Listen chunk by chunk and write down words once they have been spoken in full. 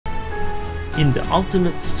In the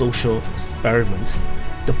ultimate social experiment,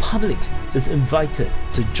 the public is invited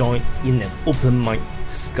to join in an open mic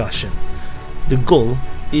discussion. The goal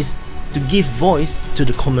is to give voice to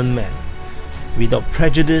the common man, without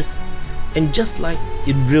prejudice, and just like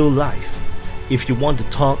in real life, if you want to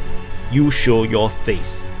talk, you show your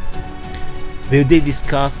face. Will they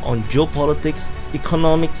discuss on geopolitics,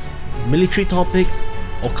 economics, military topics,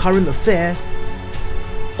 or current affairs?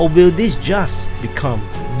 Or will this just become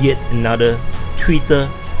yet another Twitter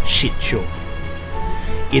shit show?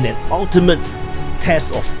 In an ultimate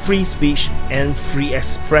test of free speech and free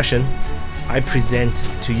expression, I present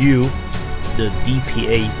to you the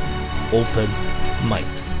DPA Open Mic.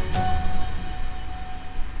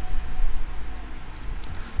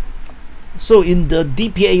 So in the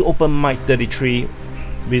DPA Open Mic 33,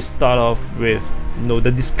 we start off with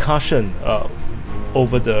the discussion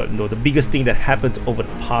over the biggest thing that happened over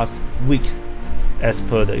the past week, as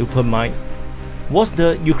per the Open Mic, was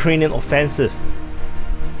the Ukrainian offensive.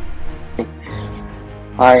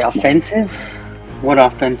 Alright, offensive? What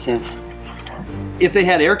offensive? If they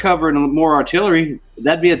had air cover and more artillery,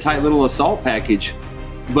 that'd be a tight little assault package.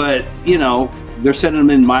 But, you know, they're sending them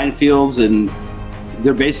in minefields and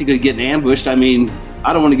they're basically getting ambushed. I mean,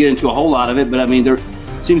 I don't want to get into a whole lot of it, but I mean, it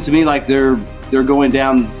seems to me like they're going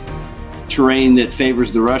down terrain that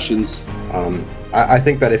favors the Russians. I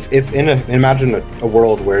think that if imagine a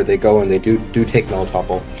world where they go and they do take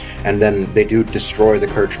Melitopol, and then they do destroy the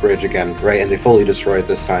Kerch Bridge again, right, and they fully destroy it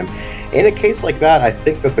this time. In a case like that, I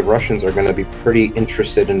think that the Russians are going to be pretty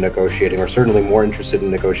interested in negotiating, or certainly more interested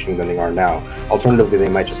in negotiating than they are now. Alternatively, they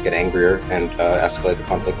might just get angrier and escalate the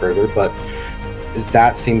conflict further, but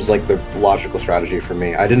that seems like the logical strategy for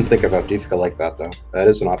me. I didn't think about Divka like that, though. That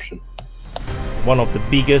is an option. One of the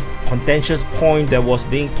biggest contentious point that was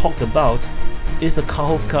being talked about is the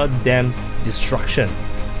Kakhovka Dam destruction.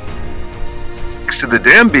 Thanks to the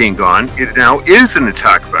dam being gone, it now is an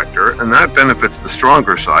attack vector, and that benefits the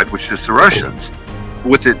stronger side, which is the Russians.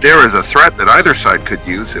 With it there as a threat that either side could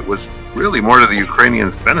use, it was really more to the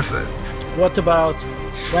Ukrainians' benefit. What about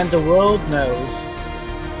when the world knows,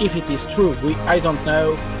 if it is true, I don't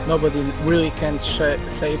know, nobody really can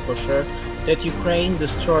say for sure, that Ukraine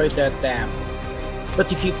destroyed that dam.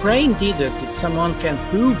 But if Ukraine did it, if someone can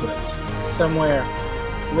prove it somewhere,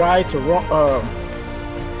 right or wrong,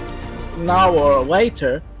 now or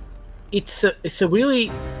later, it's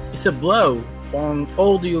a blow on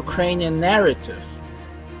all the Ukrainian narrative.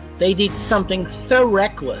 They did something so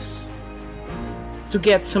reckless to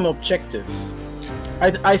get some objectives.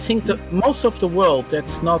 I think that most of the world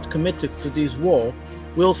that's not committed to this war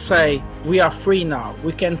will say, we are free now.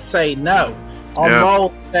 We can say no. Our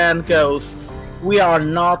moral stand goes, we are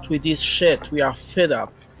not with this shit. We are fed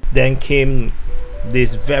up. Then came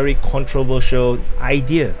this very controversial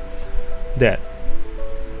idea that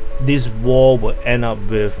this war will end up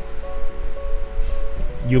with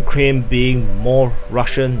Ukraine being more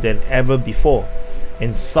Russian than ever before,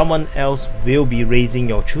 and someone else will be raising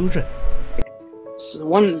your children.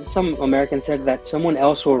 Some American said that someone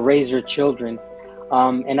else will raise your children.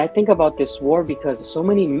 And I think about this war because so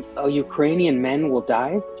many Ukrainian men will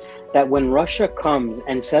die that when Russia comes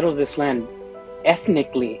and settles this land,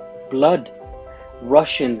 ethnically, blood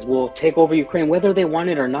Russians will take over Ukraine, whether they want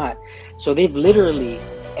it or not. So they've literally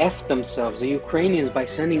effed themselves. The Ukrainians, by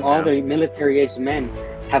sending all their military-aged men,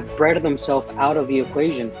 have bred themselves out of the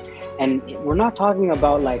equation. And we're not talking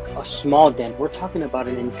about like a small dent. We're talking about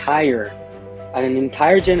an entire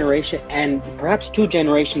generation, and perhaps 2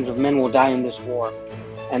 generations of men will die in this war,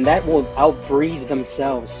 and that will outbreed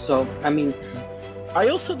themselves. So I mean, I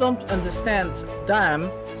also don't understand them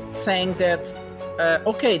saying that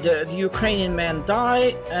okay, the Ukrainian men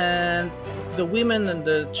die and the women and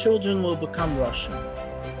the children will become Russian.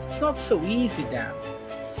 It's not so easy, Dan.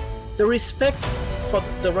 The respect for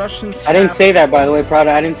the Russians. I didn't say that, by the way,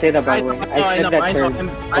 Prada. I didn't say that, by the way. I said that term.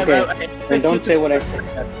 Okay, then don't say what I said.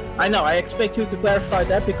 I know. I expect you to clarify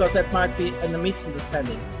that because that might be a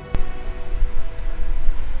misunderstanding.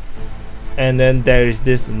 And then there is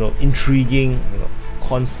this intriguing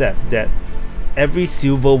concept that every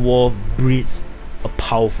civil war breeds a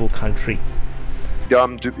powerful country.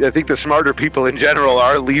 I think the smarter people in general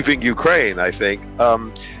are leaving Ukraine, I think.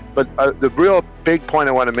 But the real big point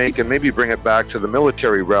I want to make, and maybe bring it back to the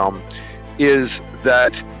military realm, is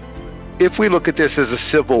that if we look at this as a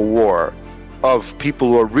civil war of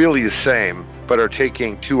people who are really the same, but are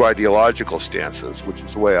taking 2 ideological stances, which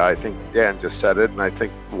is the way I think Dan just said it, and I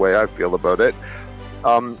think the way I feel about it,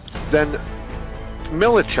 then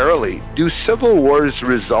militarily, do civil wars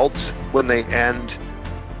result when they end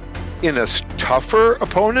in a tougher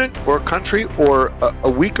opponent or country or a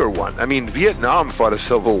weaker one. I mean, Vietnam fought a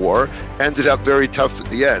civil war, ended up very tough at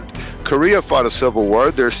the end. Korea fought a civil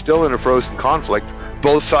war, they're still in a frozen conflict.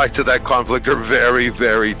 Both sides of that conflict are very,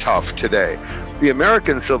 very tough today. The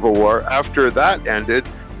American Civil War, after that ended,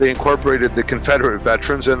 they incorporated the Confederate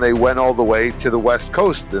veterans and they went all the way to the West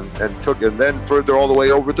Coast and then further all the way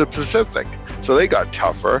over to the Pacific. So they got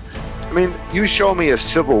tougher. I mean, you show me a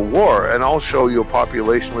civil war and I'll show you a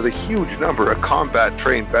population with a huge number of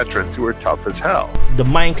combat-trained veterans who are tough as hell. The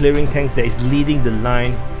mine-clearing tank that is leading the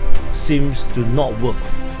line seems to not work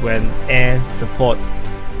when air support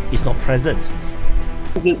is not present.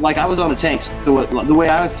 Like, I was on the tanks, so the way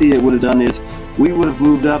I would see it would have done is we would have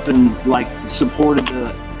moved up and like supported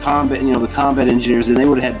the combat, the combat engineers, and they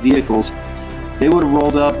would have had vehicles. They would have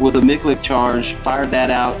rolled up with a Miklik charge, fired that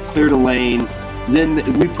out, cleared a lane. Then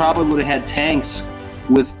we probably would have had tanks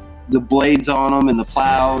with the blades on them and the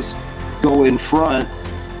plows go in front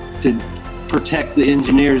to protect the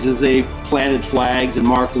engineers as they planted flags and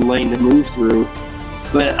marked the lane to move through.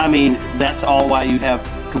 But I mean, that's all why you'd have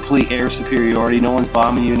complete air superiority. No one's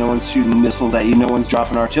bombing you, no one's shooting missiles at you, no one's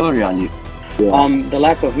dropping artillery on you. Yeah. The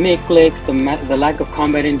lack of Mikliks, the lack of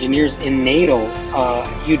combat engineers in NATO,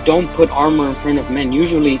 you don't put armor in front of men.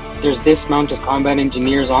 Usually there's dismounted combat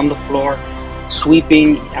engineers on the floor,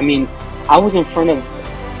 sweeping. I mean, I was in front of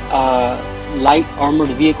light armored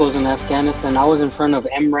vehicles in Afghanistan. I was in front of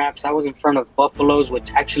MRAPs. I was in front of Buffaloes,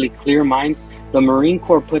 which actually clear mines. The Marine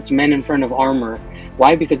Corps puts men in front of armor.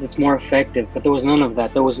 Why? Because it's more effective. But there was none of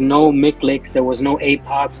that. There was no Mikliks. There was no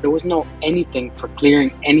APOPs. There was no anything for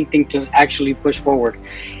clearing anything to actually push forward.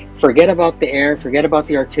 Forget about the air. Forget about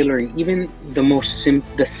the artillery. Even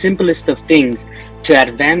the simplest of things to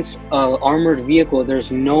advance an armored vehicle,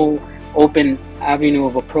 there's no open avenue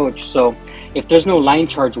of approach. So if there's no line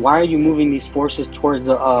charge, why are you moving these forces towards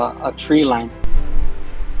a tree line?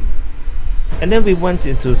 And then we went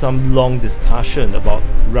into some long discussion about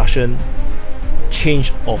Russian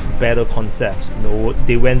change of battle concepts.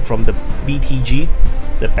 They went from the BTG,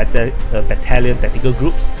 the battalion tactical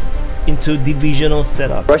groups, into divisional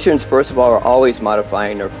setup. Russians, first of all, are always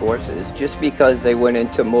modifying their forces. Just because they went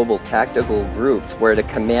into mobile tactical groups where the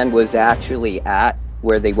command was actually at,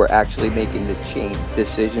 where they were actually making the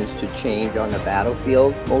decisions to change on the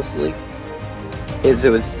battlefield mostly,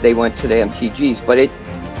 they went to the MTGs. But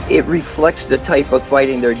it reflects the type of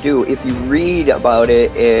fighting they do. If you read about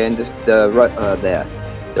it in the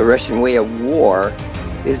Russian way of war,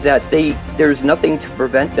 is that there's nothing to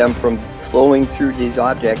prevent them from flowing through these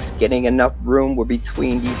objects, getting enough room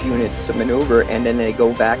between these units to maneuver, and then they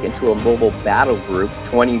go back into a mobile battle group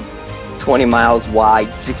 20 miles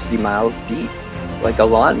wide, 60 miles deep, like a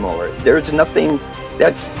lawnmower. There's nothing.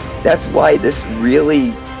 That's why this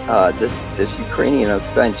really this Ukrainian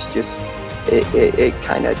offense just it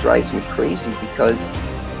kind of drives me crazy, because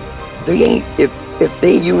they ain't, if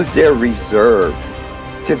they use their reserve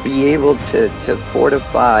to be able to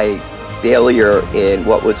fortify failure in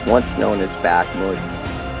what was once known as Bakhmut,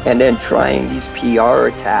 and then trying these PR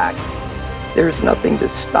attacks, there's nothing to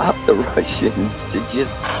stop the Russians to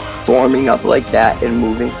just forming up like that and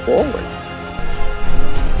moving forward.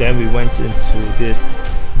 Then we went into this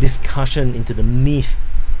discussion into the myth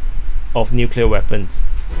of nuclear weapons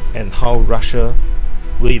and how Russia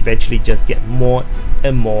will eventually just get more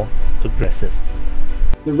and more aggressive.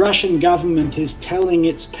 The Russian government is telling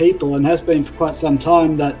its people, and has been for quite some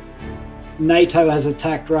time, that NATO has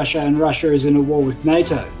attacked Russia and Russia is in a war with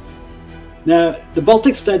NATO. Now, the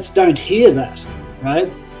Baltic states don't hear that,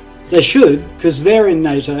 right? They should, because they're in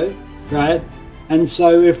NATO, right? And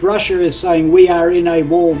so if Russia is saying we are in a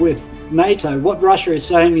war with NATO, what Russia is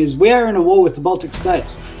saying is we are in a war with the Baltic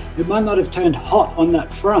states. It might not have turned hot on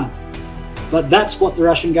that front, but that's what the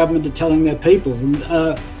Russian government are telling their people. And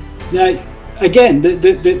now, again,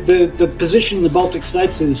 the position in the Baltic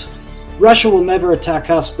states is Russia will never attack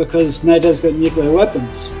us because NATO's got nuclear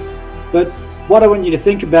weapons. But what I want you to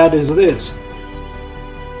think about is this.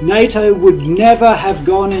 NATO would never have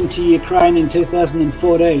gone into Ukraine in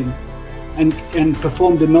 2014 and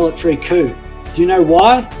performed a military coup. Do you know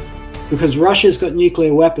why? Because Russia's got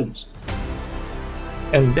nuclear weapons.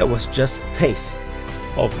 And that was just a taste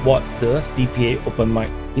of what the DPA Open Mic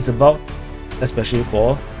is about, especially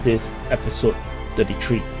for this episode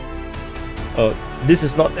 33. This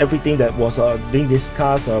is not everything that was being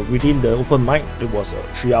discussed within the open mic. It was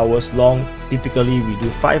 3 hours long. Typically we do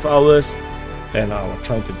 5 hours, and I'm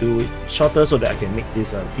trying to do it shorter so that I can make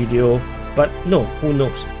this video, but no, who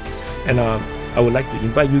knows. And I would like to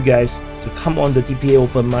invite you guys to come on the DPA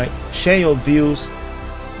Open Mic, share your views.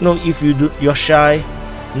 If you're shy,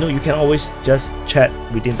 you can always just chat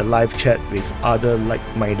within the live chat with other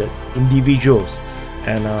like-minded individuals,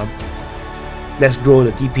 and let's grow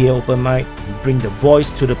the DPA Open Mic, bring the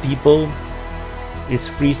voice to the people. It's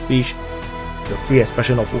free speech, the free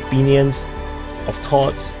expression of opinions, of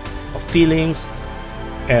thoughts, of feelings,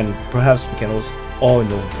 and perhaps we can also all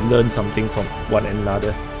learn something from one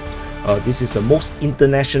another. This is the most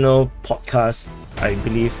international podcast, I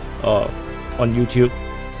believe, on YouTube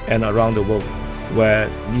and around the world, where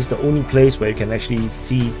this is the only place where you can actually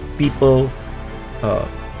see people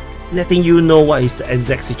letting you know what is the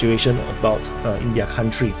exact situation about in their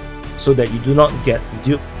country, so that you do not get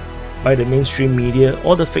duped by the mainstream media,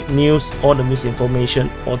 all the fake news, all the misinformation,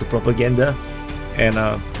 all the propaganda.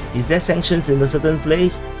 And is there sanctions in a certain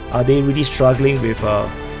place? Are they really struggling with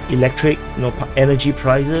electric, energy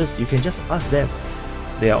prices? You can just ask them.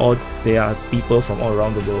 They are people from all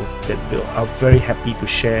around the world that are very happy to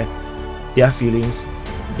share their feelings,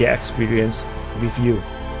 their experience with you,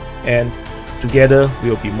 and together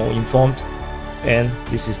we'll be more informed. And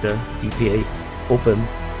this is the DPA Open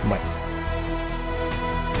Mic.